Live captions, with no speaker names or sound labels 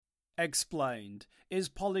Explained, is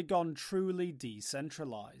Polygon truly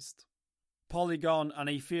decentralized? Polygon, an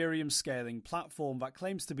Ethereum scaling platform that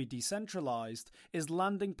claims to be decentralized, is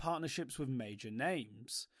landing partnerships with major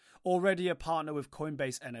names. Already a partner with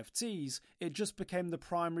Coinbase NFTs, it just became the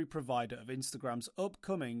primary provider of Instagram's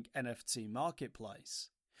upcoming NFT marketplace.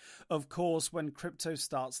 Of course, when crypto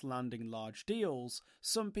starts landing large deals,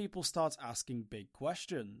 some people start asking big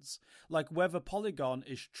questions, like whether Polygon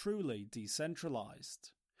is truly decentralized.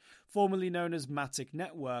 Formerly known as Matic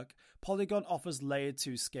Network, Polygon offers Layer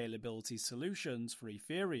 2 scalability solutions for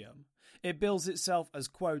Ethereum. It bills itself as,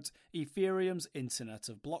 quote, Ethereum's Internet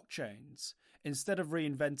of Blockchains. Instead of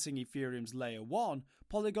reinventing Ethereum's Layer 1,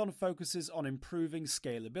 Polygon focuses on improving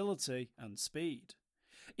scalability and speed.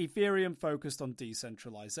 Ethereum focused on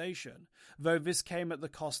decentralization, though this came at the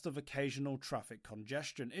cost of occasional traffic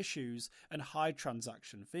congestion issues and high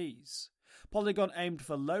transaction fees. Polygon aimed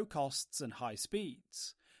for low costs and high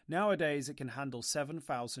speeds. Nowadays, it can handle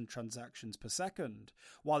 7,000 transactions per second,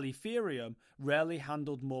 while Ethereum rarely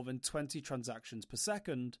handled more than 20 transactions per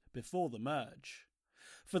second before the merge.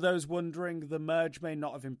 For those wondering, the merge may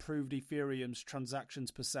not have improved Ethereum's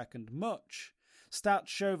transactions per second much. Stats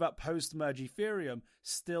show that post-merge Ethereum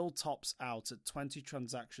still tops out at 20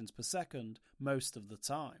 transactions per second most of the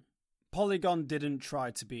time. Polygon didn't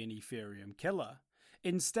try to be an Ethereum killer.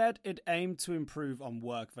 Instead, it aimed to improve on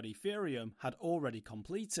work that Ethereum had already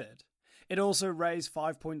completed. It also raised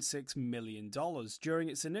 $5.6 million during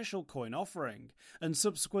its initial coin offering and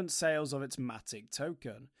subsequent sales of its Matic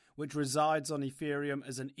token, which resides on Ethereum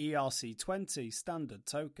as an ERC20 standard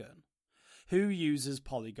token. Who uses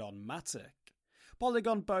Polygon Matic?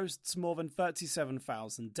 Polygon boasts more than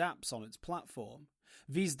 37,000 dApps on its platform.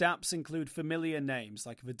 These dApps include familiar names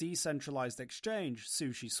like the decentralized exchange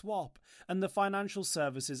SushiSwap and the financial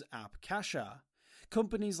services app Kasha.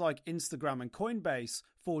 Companies like Instagram and Coinbase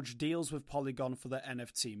forged deals with Polygon for their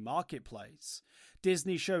NFT marketplace.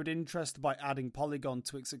 Disney showed interest by adding Polygon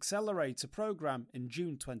to its Accelerator program in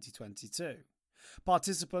June 2022.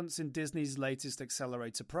 Participants in Disney's latest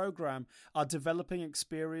Accelerator program are developing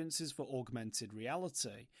experiences for augmented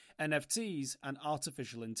reality, NFTs, and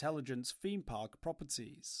artificial intelligence theme park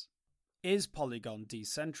properties. Is Polygon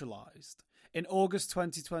decentralized? In August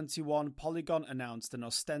 2021, Polygon announced an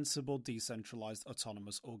ostensible decentralized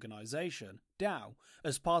autonomous organization, DAO,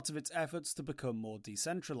 as part of its efforts to become more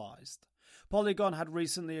decentralized. Polygon had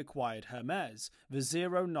recently acquired Hermes, the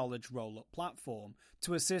zero-knowledge roll-up platform,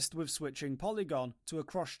 to assist with switching Polygon to a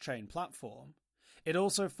cross-chain platform. It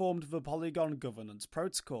also formed the Polygon Governance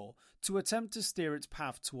Protocol to attempt to steer its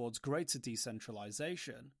path towards greater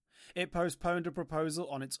decentralization. It postponed a proposal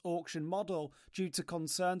on its auction model due to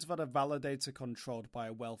concerns that a validator controlled by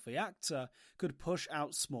a wealthy actor could push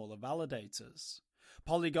out smaller validators.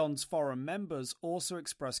 Polygon's forum members also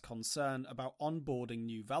expressed concern about onboarding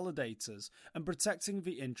new validators and protecting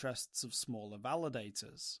the interests of smaller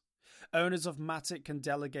validators. Owners of Matic can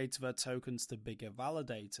delegate their tokens to bigger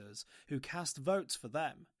validators, who cast votes for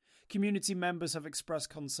them. Community members have expressed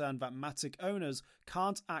concern that Matic owners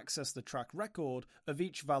can't access the track record of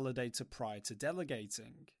each validator prior to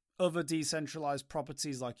delegating. Other decentralized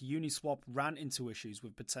properties like Uniswap ran into issues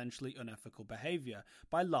with potentially unethical behavior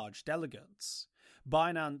by large delegates.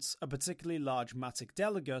 Binance, a particularly large Matic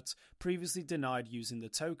delegate, previously denied using the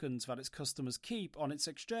tokens that its customers keep on its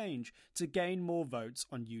exchange to gain more votes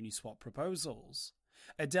on Uniswap proposals.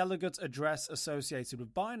 A delegate address associated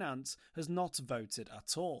with Binance has not voted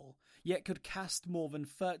at all, yet could cast more than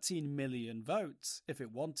 13 million votes if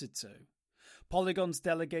it wanted to. Polygon's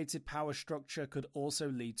delegated power structure could also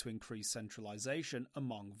lead to increased centralization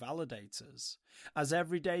among validators, as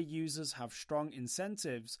everyday users have strong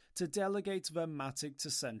incentives to delegate their Matic to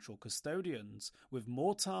central custodians, with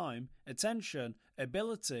more time, attention,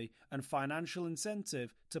 ability, and financial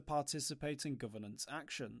incentive to participate in governance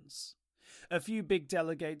actions. A few big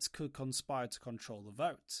delegates could conspire to control the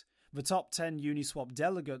vote. The top 10 Uniswap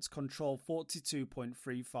delegates control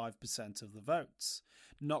 42.35% of the votes.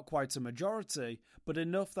 Not quite a majority, but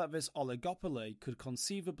enough that this oligopoly could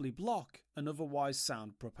conceivably block an otherwise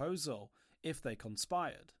sound proposal, if they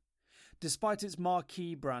conspired. Despite its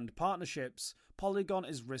marquee brand partnerships, Polygon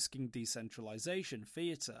is risking decentralization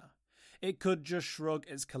theatre. It could just shrug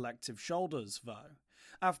its collective shoulders, though.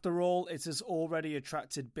 After all, it has already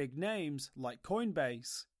attracted big names like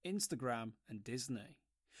Coinbase, Instagram, and Disney.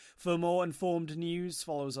 For more informed news,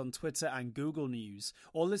 follow us on Twitter and Google News,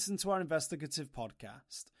 or listen to our investigative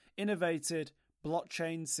podcast, Innovated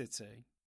Blockchain City.